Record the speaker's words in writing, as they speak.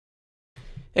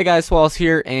Hey guys, Swallows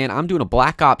here, and I'm doing a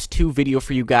Black Ops 2 video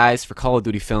for you guys for Call of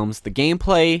Duty Films. The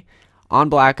gameplay on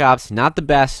Black Ops, not the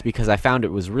best because I found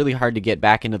it was really hard to get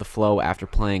back into the flow after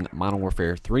playing Modern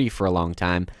Warfare 3 for a long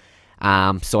time.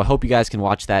 So I hope you guys can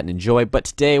watch that and enjoy. But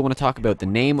today I want to talk about the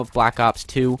name of Black Ops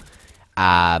 2,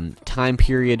 time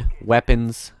period,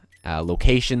 weapons,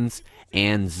 locations,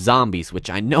 and zombies, which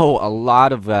I know a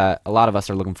lot of us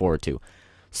are looking forward to.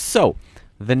 So,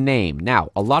 the name. Now,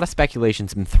 a lot of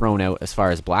speculation's been thrown out as far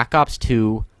as Black Ops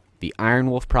 2, the Iron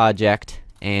Wolf Project,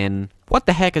 and what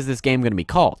the heck is this game going to be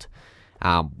called?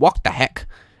 What the heck?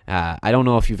 I don't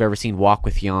know if you've ever seen Walk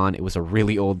with Yawn. It was a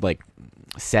really old, like,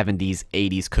 70s,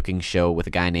 80s cooking show with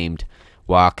a guy named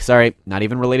Walk. Sorry, not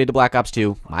even related to Black Ops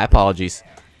 2. My apologies.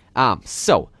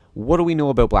 So, what do we know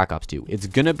about Black Ops 2? It's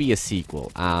going to be a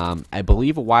sequel. I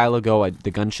believe a while ago,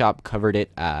 the Gun Shop covered it,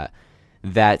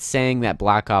 that saying that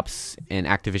Black Ops and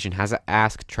Activision has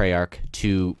asked Treyarch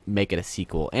to make it a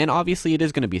sequel. And obviously it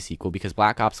is going to be a sequel because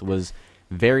Black Ops was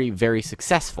very, very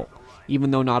successful. Even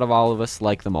though not all of us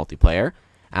like the multiplayer,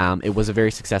 it was a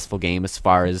very successful game as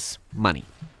far as money.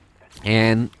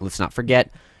 And let's not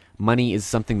forget, money is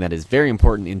something that is very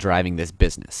important in driving this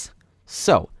business.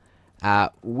 So,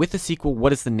 with the sequel,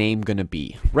 what is the name going to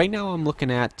be? Right now I'm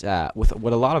looking at, with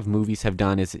what a lot of movies have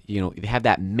done is, you know, they have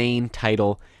that main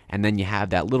title, and then you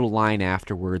have that little line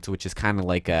afterwards, which is kind of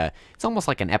like it's almost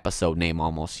like an episode name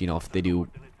almost, you know, if they do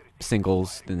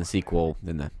singles, then the sequel,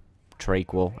 then the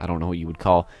trequel, I don't know what you would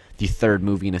call the third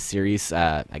movie in a series,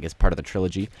 I guess part of the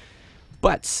trilogy.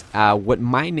 But what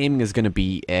my naming is going to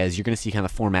be, as you're going to see kind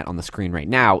of the format on the screen right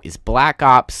now, is Black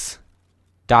Ops ...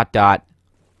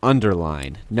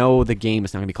 underline. No, the game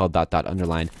is not going to be called ...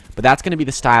 underline, but that's going to be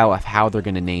the style of how they're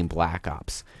going to name Black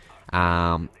Ops.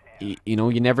 You know,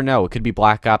 you never know. It could be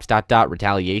Black Ops ...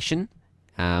 retaliation.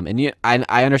 And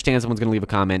I understand someone's going to leave a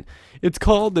comment. It's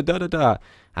called the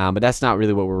but that's not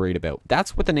really what we're worried about.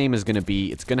 That's what the name is going to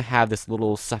be. It's going to have this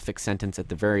little suffix sentence at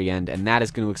the very end, and that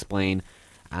is going to explain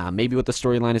maybe what the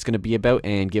storyline is going to be about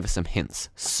and give us some hints.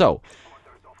 So,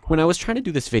 when I was trying to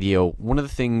do this video, one of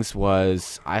the things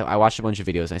was I watched a bunch of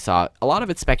videos and I saw a lot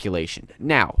of it's speculation.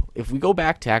 Now, if we go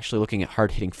back to actually looking at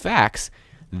hard-hitting facts,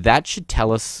 that should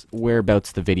tell us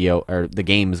whereabouts the video or the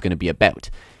game is going to be about,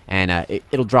 and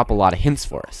it'll drop a lot of hints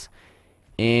for us.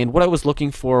 And what I was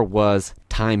looking for was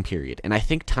time period, and I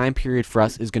think time period for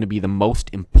us is going to be the most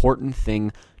important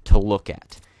thing to look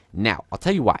at. Now, I'll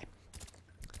tell you why.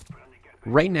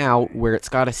 Right now, where it's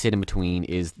got to sit in between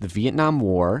is the Vietnam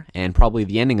War, and probably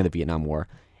the ending of the Vietnam War,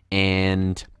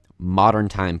 and modern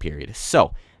time period.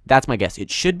 So, that's my guess. It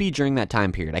should be during that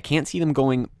time period. I can't see them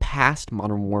going past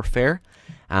Modern Warfare,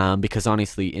 because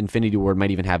honestly, Infinity Ward might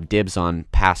even have dibs on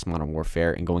past Modern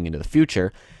Warfare and going into the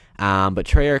future. But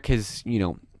Treyarch has, you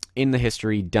know, in the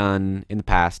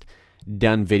past,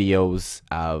 done videos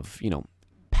of, you know,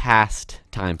 past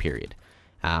time period.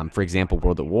 For example,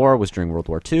 World at War was during World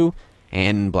War II.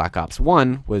 And Black Ops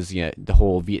 1 was the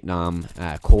whole Vietnam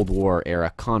Cold War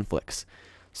era conflicts.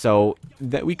 So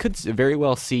that we could very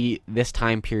well see this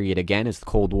time period again as the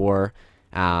Cold War.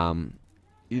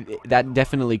 That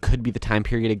definitely could be the time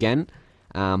period again.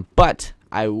 But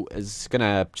I was going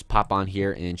to just pop on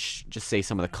here and just say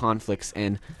some of the conflicts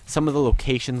and some of the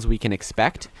locations we can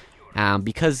expect.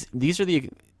 Because these are the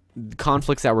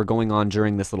conflicts that were going on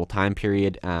during this little time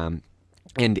period.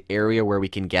 And area where we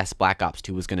can guess Black Ops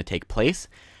 2 is going to take place,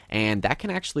 and that can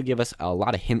actually give us a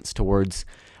lot of hints towards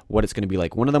what it's going to be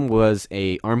like. One of them was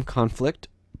a armed conflict,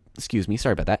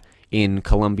 sorry about that, in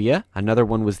Colombia. Another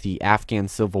one was the Afghan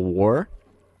Civil War.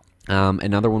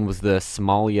 Another one was the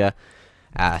Somalia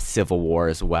Civil War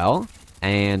as well.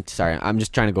 And, sorry, I'm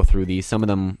just trying to go through these. Some of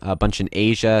them, a bunch in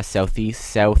Asia, Southeast,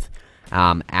 South,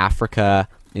 Africa,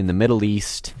 in the Middle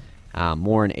East,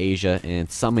 more in Asia,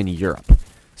 and some in Europe.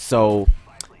 So,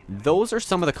 those are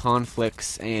some of the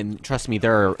conflicts, and trust me,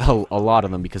 there are a lot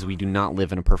of them because we do not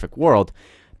live in a perfect world,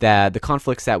 that the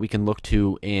conflicts that we can look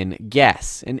to and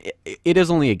guess, and it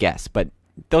is only a guess, but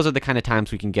those are the kind of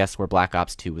times we can guess where Black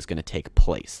Ops 2 is going to take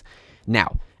place.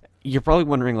 Now, you're probably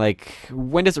wondering, like,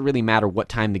 when does it really matter what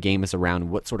time the game is around,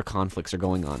 what sort of conflicts are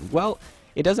going on? Well,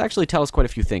 it does actually tell us quite a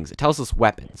few things. It tells us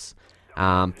weapons.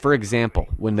 For example,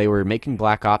 when they were making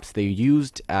Black Ops, they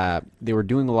were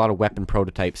doing a lot of weapon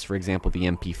prototypes. For example, the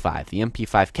MP5. The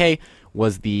MP5K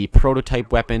was the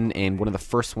prototype weapon and one of the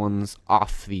first ones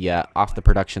off the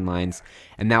production lines,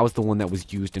 and that was the one that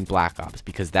was used in Black Ops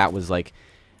because that was like,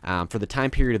 for the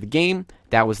time period of the game,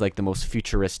 that was like the most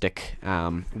futuristic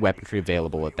weaponry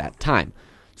available at that time.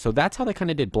 So that's how they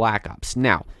kind of did Black Ops.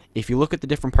 Now, if you look at the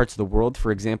different parts of the world,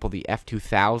 for example, the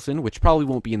F2000, which probably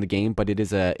won't be in the game, but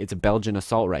it's a Belgian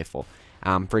assault rifle.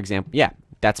 For example, yeah,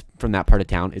 that's from that part of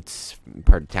town. It's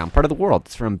part of the world.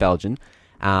 It's from Belgium.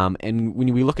 And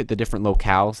when we look at the different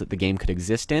locales that the game could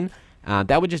exist in,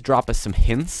 that would just drop us some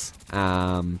hints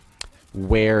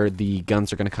where the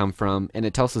guns are going to come from, and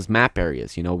it tells us map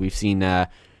areas. You know, we've seen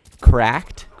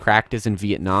Cracked. Cracked is in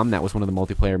Vietnam. That was one of the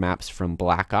multiplayer maps from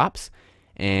Black Ops.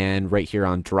 And right here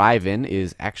on Drive-In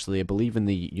is actually, I believe, in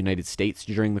the United States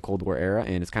during the Cold War era,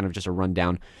 and it's kind of just a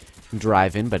rundown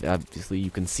drive-in, but obviously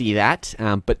you can see that.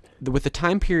 But with the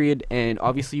time period, and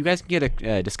obviously you guys can get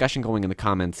a discussion going in the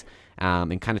comments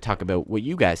and kind of talk about what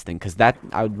you guys think, because that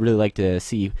I would really like to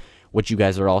see what you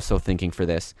guys are also thinking for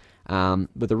this. But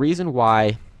the reason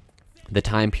why the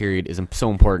time period is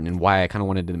so important and why I kind of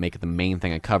wanted to make it the main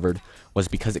thing I covered was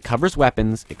because it covers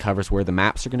weapons, it covers where the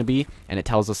maps are going to be, and it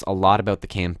tells us a lot about the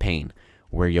campaign.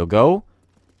 Where you'll go,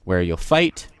 where you'll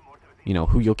fight, you know,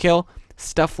 who you'll kill,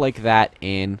 stuff like that.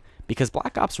 And because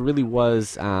Black Ops really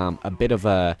was a bit of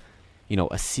a, you know,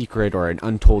 a secret or an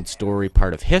untold story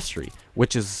part of history,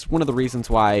 which is one of the reasons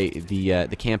why the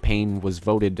campaign was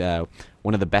voted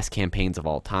one of the best campaigns of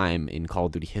all time in Call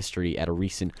of Duty history at a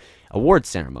recent awards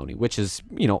ceremony, which is,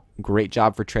 you know, great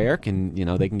job for Treyarch, and, you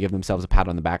know, they can give themselves a pat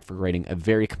on the back for writing a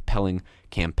very compelling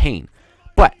campaign.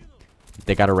 But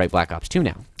they got to write Black Ops 2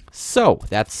 now. So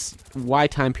that's why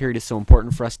time period is so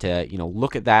important for us to, you know,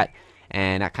 look at that,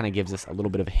 and that kind of gives us a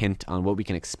little bit of a hint on what we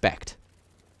can expect.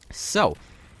 So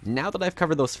now that I've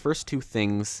covered those first two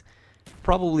things,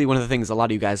 probably one of the things a lot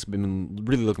of you guys have been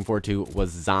really looking forward to was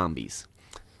zombies.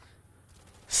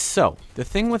 So, the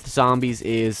thing with zombies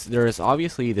is there is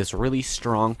obviously this really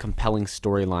strong, compelling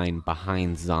storyline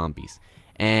behind zombies.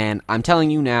 And I'm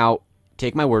telling you now,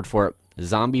 take my word for it,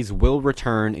 zombies will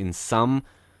return in some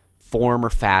form or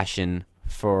fashion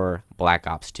for Black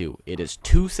Ops 2. It is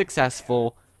too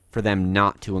successful for them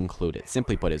not to include it.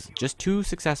 Simply put, it's just too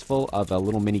successful of a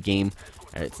little mini game.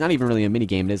 It's not even really a mini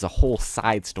game, it is a whole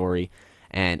side story,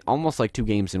 and almost like two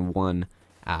games in one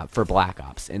for Black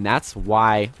Ops. And that's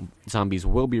why zombies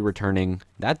will be returning.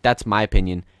 That's my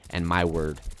opinion and my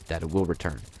word that it will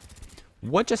return.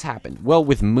 What just happened? Well,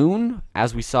 with Moon,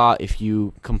 as we saw, if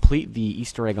you complete the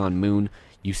Easter egg on Moon,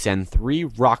 you send 3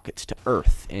 rockets to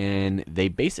Earth, and they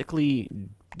basically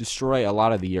destroy a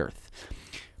lot of the Earth.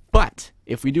 But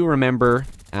if we do remember,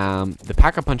 the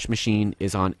Pack-a-Punch machine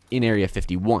is in Area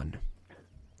 51.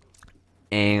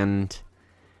 And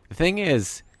the thing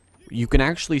is, you can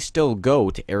actually still go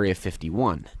to Area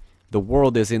 51. The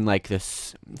world is in like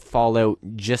this Fallout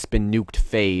just been nuked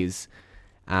phase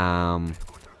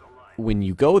when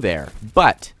you go there,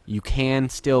 but you can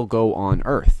still go on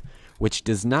Earth, which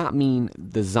does not mean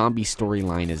the zombie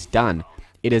storyline is done.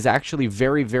 It is actually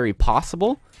very, very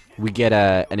possible we get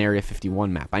an Area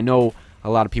 51 map. I know a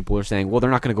lot of people are saying, well,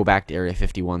 they're not going to go back to Area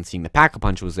 51 seeing the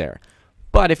Pack-a-Punch was there.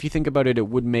 But if you think about it, it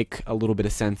would make a little bit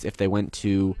of sense if they went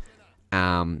to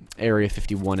Area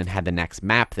 51 and had the next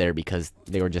map there, because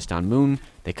they were just on Moon.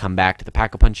 They come back to the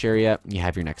Pack-a-Punch area, you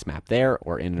have your next map there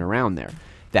or in and around there.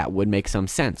 That would make some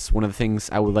sense. One of the things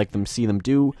I would like them to see them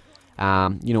do,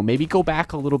 you know, maybe go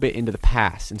back a little bit into the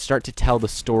past and start to tell the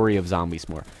story of zombies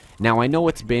more. Now, I know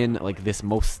it's been like this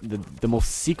the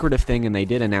most secretive thing, and they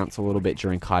did announce a little bit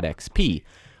during COD XP,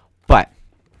 but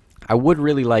I would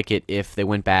really like it if they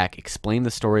went back, explained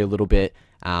the story a little bit,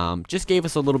 just gave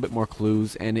us a little bit more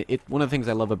clues. And one of the things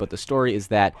I love about the story is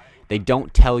that they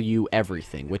don't tell you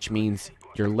everything, which means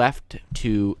you're left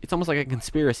to, it's almost like a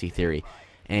conspiracy theory,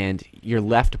 and you're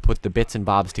left to put the bits and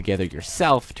bobs together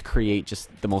yourself to create just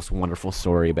the most wonderful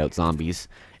story about zombies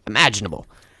imaginable.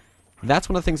 That's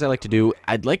one of the things I like to do.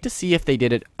 I'd like to see if they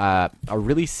did it a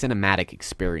really cinematic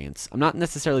experience. I'm not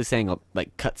necessarily saying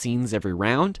like cutscenes every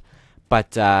round,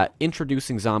 but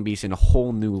introducing zombies in a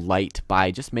whole new light by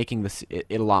just making it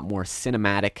a lot more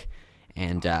cinematic,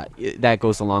 and that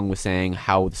goes along with saying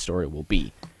how the story will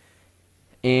be.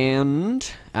 And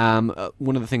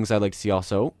one of the things I'd like to see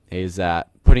also is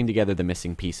putting together the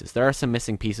missing pieces. There are some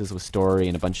missing pieces with story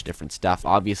and a bunch of different stuff.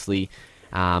 Obviously,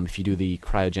 if you do the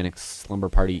cryogenic slumber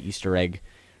party Easter egg,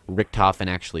 Richtofen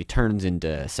actually turns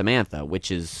into Samantha,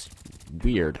 which is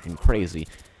weird and crazy,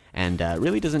 and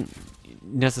really doesn't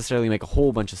necessarily make a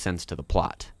whole bunch of sense to the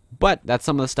plot. But that's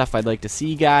some of the stuff I'd like to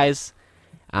see, guys.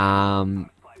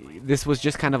 This was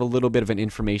just kind of a little bit of an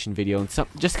information video, and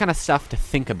just kind of stuff to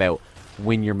think about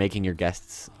when you're making your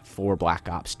guests for Black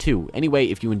Ops 2. Anyway,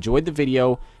 if you enjoyed the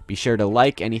video, be sure to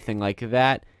like anything like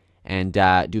that, and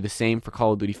do the same for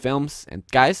Call of Duty Films. And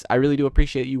guys, I really do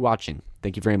appreciate you watching.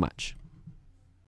 Thank you very much.